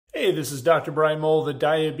Hey, this is Dr. Brian Mowll, the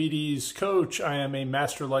Diabetes Coach. I am a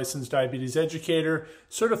Master Licensed Diabetes Educator,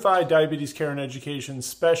 Certified Diabetes Care and Education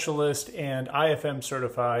Specialist, and IFM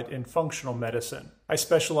Certified in Functional Medicine. I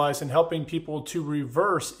specialize in helping people to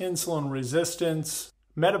reverse insulin resistance,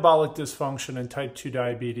 metabolic dysfunction, and type 2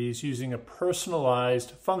 diabetes using a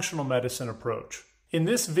personalized functional medicine approach. In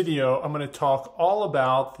this video, I'm going to talk all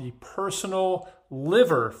about the personal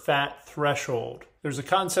liver fat threshold. There's a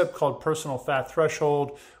concept called personal fat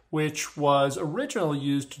threshold, which was originally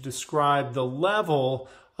used to describe the level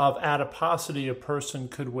of adiposity a person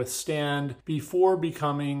could withstand before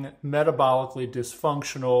becoming metabolically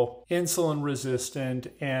dysfunctional, insulin resistant,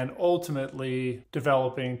 and ultimately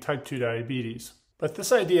developing type 2 diabetes. But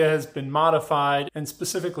this idea has been modified and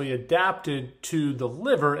specifically adapted to the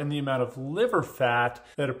liver and the amount of liver fat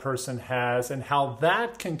that a person has and how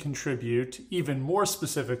that can contribute, even more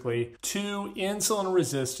specifically, to insulin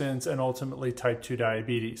resistance and ultimately type 2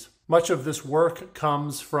 diabetes. Much of this work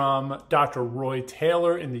comes from Dr. Roy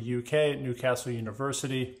Taylor in the UK at Newcastle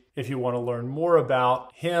University. If you want to learn more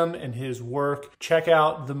about him and his work, check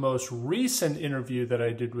out the most recent interview that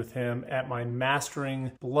I did with him at my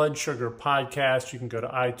Mastering Blood Sugar podcast. You can go to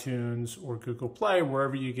iTunes or Google Play,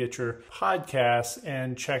 wherever you get your podcasts,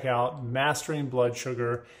 and check out Mastering Blood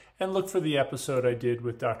Sugar and look for the episode I did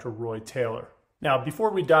with Dr. Roy Taylor. Now, before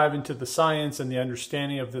we dive into the science and the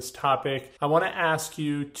understanding of this topic, I want to ask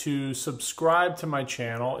you to subscribe to my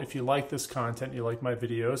channel if you like this content, you like my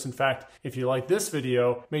videos. In fact, if you like this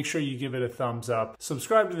video, make sure you give it a thumbs up.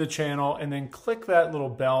 Subscribe to the channel and then click that little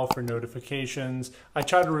bell for notifications. I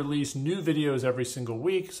try to release new videos every single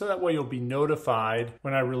week, so that way you'll be notified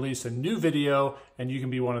when I release a new video and you can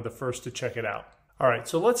be one of the first to check it out. All right,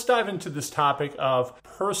 so let's dive into this topic of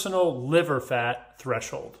personal liver fat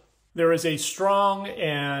threshold. There is a strong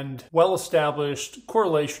and well-established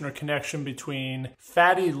correlation or connection between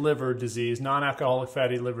fatty liver disease, non-alcoholic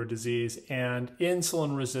fatty liver disease, and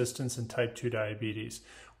insulin resistance and type 2 diabetes.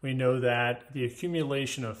 We know that the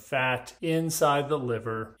accumulation of fat inside the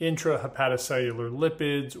liver, intrahepatocellular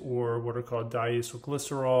lipids, or what are called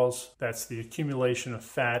diacylglycerols, that's the accumulation of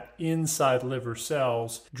fat inside liver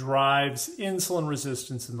cells, drives insulin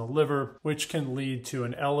resistance in the liver, which can lead to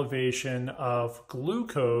an elevation of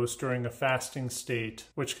glucose during a fasting state,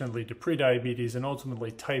 which can lead to prediabetes and ultimately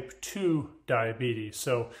type 2 diabetes.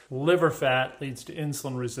 So liver fat leads to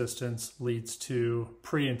insulin resistance, leads to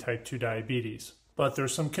pre and type 2 diabetes. But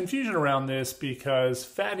there's some confusion around this because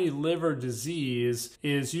fatty liver disease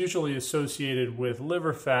is usually associated with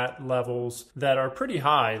liver fat levels that are pretty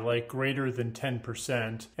high, like greater than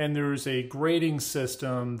 10%. And there's a grading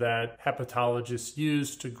system that hepatologists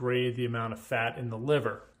use to grade the amount of fat in the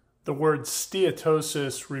liver. The word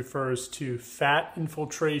steatosis refers to fat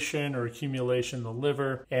infiltration or accumulation in the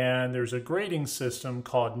liver, and there's a grading system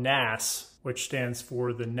called NAS, which stands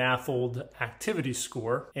for the NAFLD Activity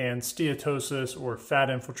Score, and steatosis or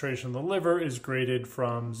fat infiltration in the liver is graded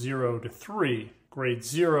from 0 to 3. Grade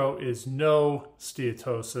 0 is no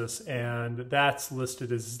steatosis, and that's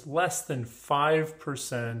listed as less than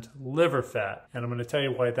 5% liver fat. And I'm going to tell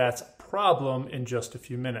you why that's a problem in just a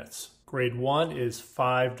few minutes. Grade 1 is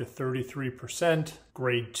 5 to 33%,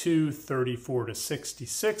 grade 2, 34 to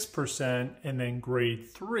 66%, and then grade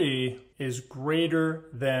 3 is greater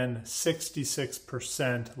than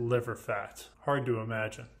 66% liver fat. Hard to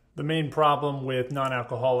imagine. The main problem with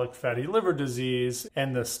non-alcoholic fatty liver disease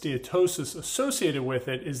and the steatosis associated with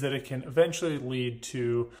it is that it can eventually lead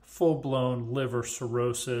to full-blown liver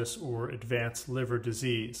cirrhosis or advanced liver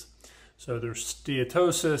disease. So there's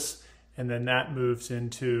steatosis, and then that moves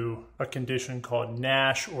into a condition called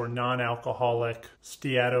NASH or non-alcoholic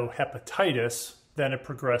steatohepatitis. Then it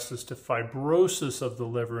progresses to fibrosis of the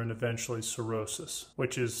liver and eventually cirrhosis,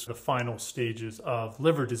 which is the final stages of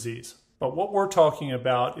liver disease. But what we're talking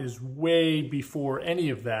about is way before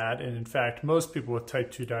any of that, and in fact, most people with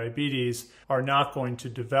type 2 diabetes are not going to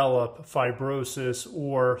develop fibrosis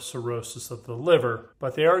or cirrhosis of the liver,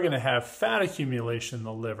 but they are going to have fat accumulation in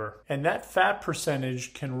the liver. And that fat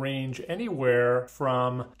percentage can range anywhere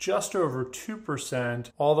from just over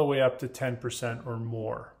 2% all the way up to 10% or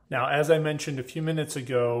more. Now, as I mentioned a few minutes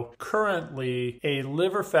ago, currently a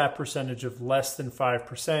liver fat percentage of less than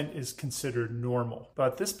 5% is considered normal.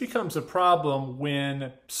 But this becomes a problem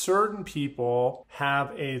when certain people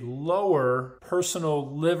have a lower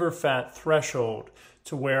personal liver fat threshold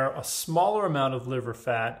to where a smaller amount of liver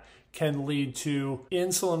fat can lead to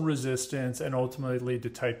insulin resistance and ultimately lead to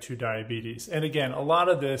type 2 diabetes. And again, a lot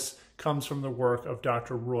of this comes from the work of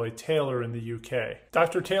Dr. Roy Taylor in the UK.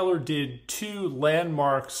 Dr. Taylor did 2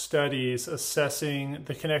 landmark studies assessing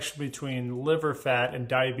the connection between liver fat and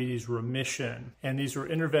diabetes remission. And these were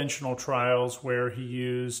interventional trials where he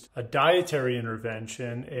used a dietary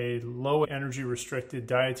intervention, a low energy restricted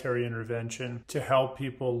dietary intervention, to help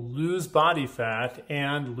people lose body fat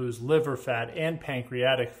and lose liver fat and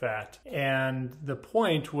pancreatic fat. And the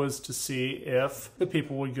point was to see if the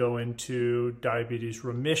people would go into diabetes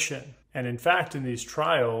remission. And in fact, in these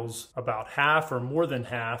trials, about half or more than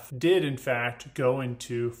half did in fact go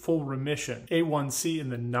into full remission, A1C in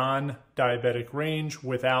the non-diabetic range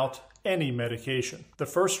without any medication. The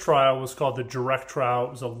first trial was called the DIRECT trial.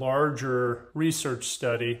 It was a larger research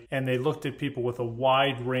study, and they looked at people with a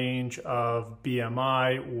wide range of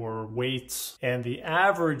BMI or weights. And the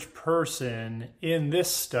average person in this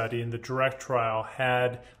study, in the DIRECT trial,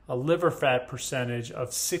 had a liver fat percentage of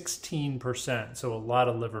 16%, so a lot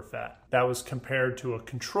of liver fat. That was compared to a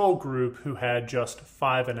control group who had just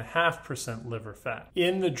 5.5% liver fat.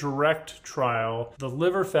 In the DIRECT trial, the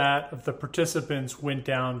liver fat of the participants went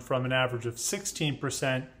down from an average of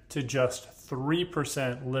 16% to just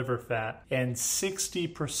 3% liver fat, and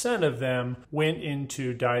 60% of them went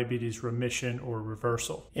into diabetes remission or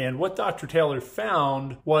reversal. And what Dr. Taylor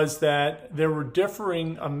found was that there were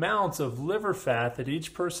differing amounts of liver fat that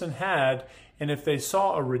each person had, and if they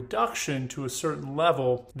saw a reduction to a certain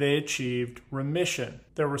level, they achieved remission.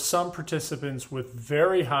 There were some participants with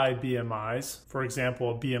very high BMIs, for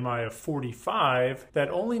example, a BMI of 45,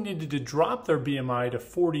 that only needed to drop their BMI to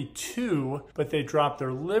 42, but they dropped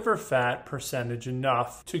their liver fat percentage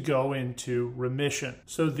enough to go into remission.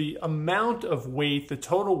 So the amount of weight, the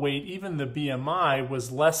total weight, even the BMI,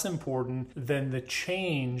 was less important than the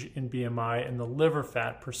change in BMI and the liver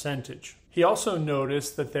fat percentage. He also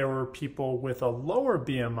noticed that there were people with a lower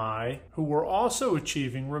BMI who were also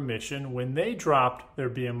achieving remission when they dropped their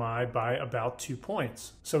BMI by about 2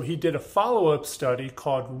 points. So he did a follow-up study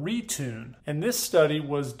called RETUNE, and this study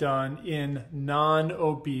was done in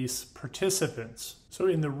non-obese participants. So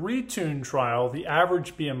in the RETUNE trial, the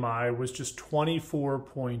average BMI was just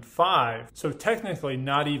 24.5. So technically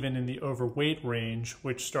not even in the overweight range,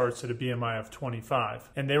 which starts at a BMI of 25.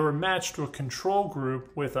 And they were matched to a control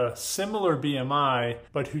group with a similar BMI,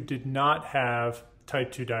 but who did not have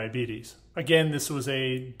type 2 diabetes. Again, this was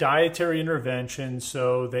a dietary intervention,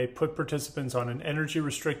 so they put participants on an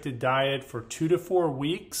energy-restricted diet for 2 to 4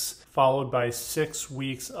 weeks, followed by 6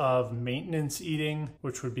 weeks of maintenance eating,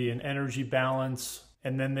 which would be an energy balance,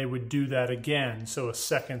 and then they would do that again, so a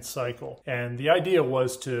second cycle. And the idea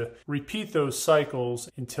was to repeat those cycles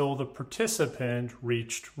until the participant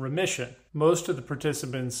reached remission. Most of the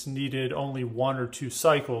participants needed only 1 or 2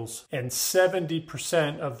 cycles, and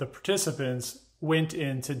 70% of the participants went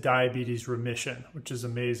into diabetes remission, which is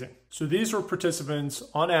amazing. So these were participants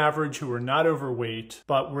on average who were not overweight,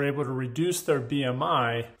 but were able to reduce their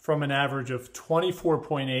BMI from an average of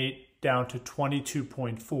 24.8 down to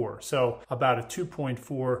 22.4. So about a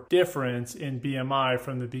 2.4 difference in BMI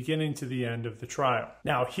from the beginning to the end of the trial.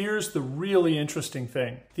 Now here's the really interesting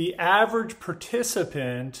thing. The average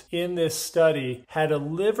participant in this study had a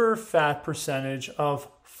liver fat percentage of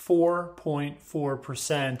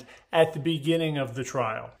 4.4% at the beginning of the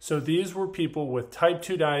trial. So these were people with type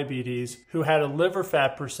 2 diabetes who had a liver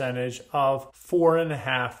fat percentage of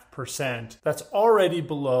 4.5%. That's already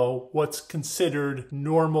below what's considered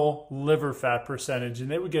normal liver fat percentage, and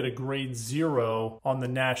they would get a grade 0 on the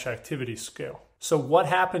NASH activity scale. So what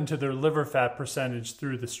happened to their liver fat percentage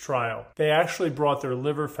through this trial? They actually brought their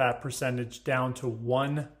liver fat percentage down to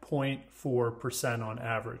 1.4% on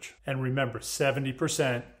average. And remember,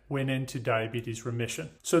 70% went into diabetes remission.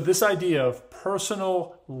 So this idea of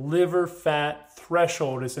personal liver fat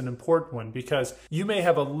threshold is an important one, because you may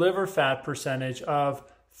have a liver fat percentage of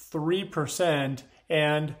 3%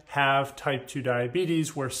 and have type 2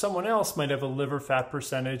 diabetes, where someone else might have a liver fat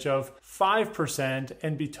percentage of 5%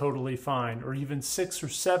 and be totally fine, or even 6 or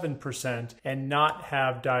 7% and not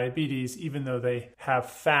have diabetes, even though they have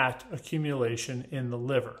fat accumulation in the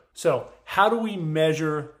liver. So how do we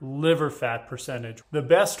measure liver fat percentage? The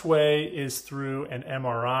best way is through an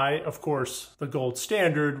MRI. Of course, the gold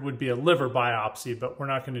standard would be a liver biopsy, but we're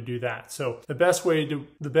not going to do that. So the best way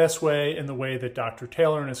and the way that Dr.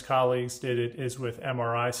 Taylor and his colleagues did it is with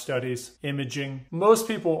MRI studies, imaging. Most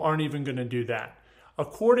people aren't even going to do that.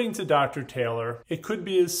 According to Dr. Taylor, it could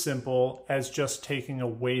be as simple as just taking a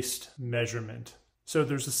waist measurement. So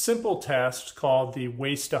there's a simple test called the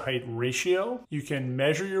waist to height ratio. You can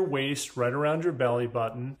measure your waist right around your belly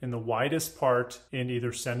button in the widest part in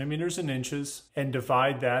either centimeters and inches and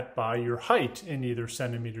divide that by your height in either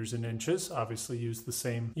centimeters and inches. Obviously use the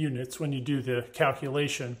same units when you do the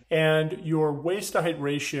calculation. And your waist to height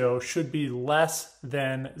ratio should be less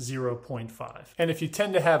than 0.5. And if you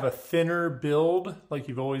tend to have a thinner build, like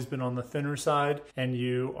you've always been on the thinner side, and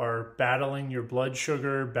you are battling your blood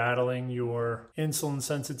sugar, battling your insulin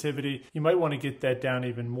sensitivity, you might want to get that down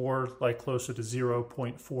even more, like closer to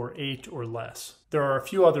 0.48 or less. There are a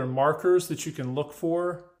few other markers that you can look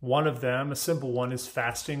for. One of them, a simple one, is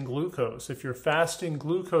fasting glucose. If your fasting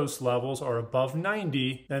glucose levels are above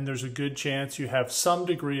 90, then there's a good chance you have some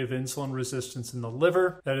degree of insulin resistance in the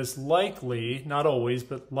liver. That is likely, not always,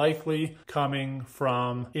 but likely coming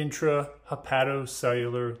from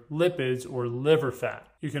intrahepatocellular lipids or liver fat.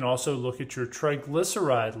 You can also look at your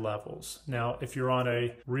triglyceride levels. Now, if you're on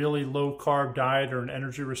a really low carb diet or an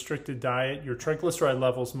energy restricted diet, your triglyceride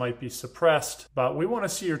levels might be suppressed, but we want to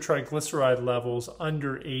see your triglyceride levels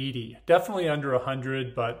under 80. Definitely under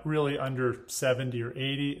 100, but really under 70 or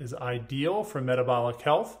 80 is ideal for metabolic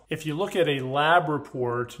health. If you look at a lab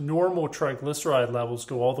report, normal triglyceride levels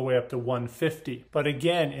go all the way up to 150. But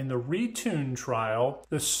again, in the Retune trial,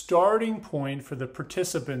 the starting point for the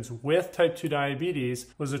participants with type 2 diabetes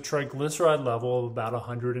was a triglyceride level of about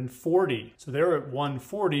 140. So they were at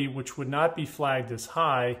 140, which would not be flagged as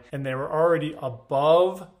high, and they were already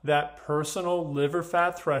above that personal liver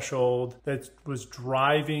fat threshold that was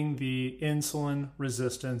driving the insulin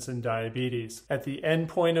resistance and diabetes. At the end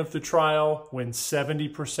point of the trial, when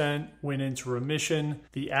 70% went into remission,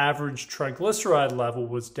 the average triglyceride level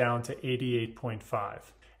was down to 88.5.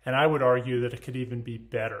 And I would argue that it could even be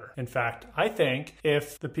better. In fact, I think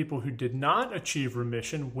if the people who did not achieve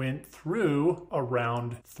remission went through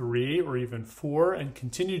around 3 or even 4 and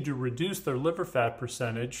continued to reduce their liver fat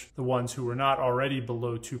percentage, the ones who were not already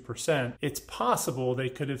below 2%, it's possible they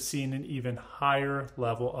could have seen an even higher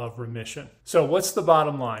level of remission. So what's the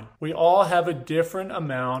bottom line? We all have a different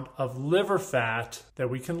amount of liver fat that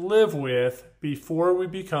we can live with before we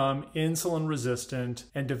become insulin resistant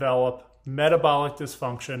and develop metabolic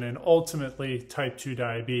dysfunction and ultimately type 2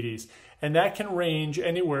 diabetes. And that can range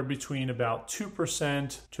anywhere between about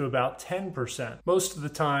 2% to about 10%. Most of the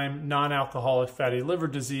time, non-alcoholic fatty liver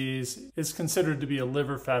disease is considered to be a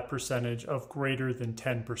liver fat percentage of greater than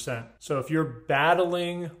 10%. So if you're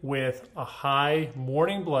battling with a high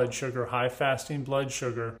morning blood sugar, high fasting blood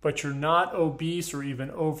sugar, but you're not obese or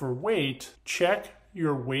even overweight, check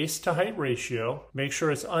your waist to height ratio, make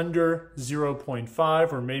sure it's under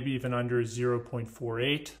 0.5 or maybe even under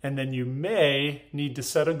 0.48, and then you may need to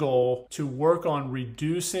set a goal to work on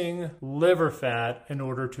reducing liver fat in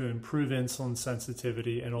order to improve insulin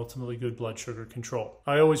sensitivity and ultimately good blood sugar control.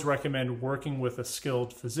 I always recommend working with a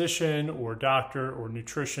skilled physician or doctor or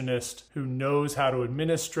nutritionist who knows how to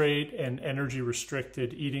administrate an energy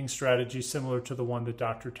restricted eating strategy similar to the one that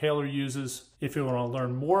Dr. Taylor uses. If you want to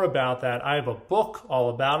learn more about that, I have a book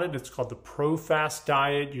all about it. It's called The Pro-Fast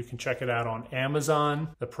Diet. You can check it out on Amazon.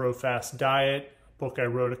 The Pro-Fast Diet, book I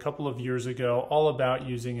wrote a couple of years ago, all about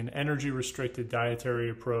using an energy-restricted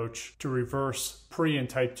dietary approach to reverse pre- and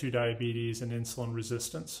type 2 diabetes and insulin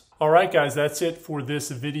resistance. All right, guys, that's it for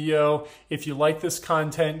this video. If you like this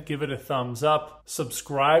content, give it a thumbs up,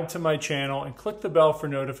 subscribe to my channel, and click the bell for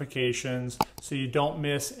notifications so you don't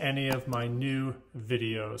miss any of my new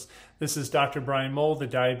videos. This is Dr. Brian Mowll, the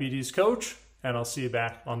Diabetes Coach, and I'll see you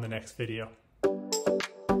back on the next video.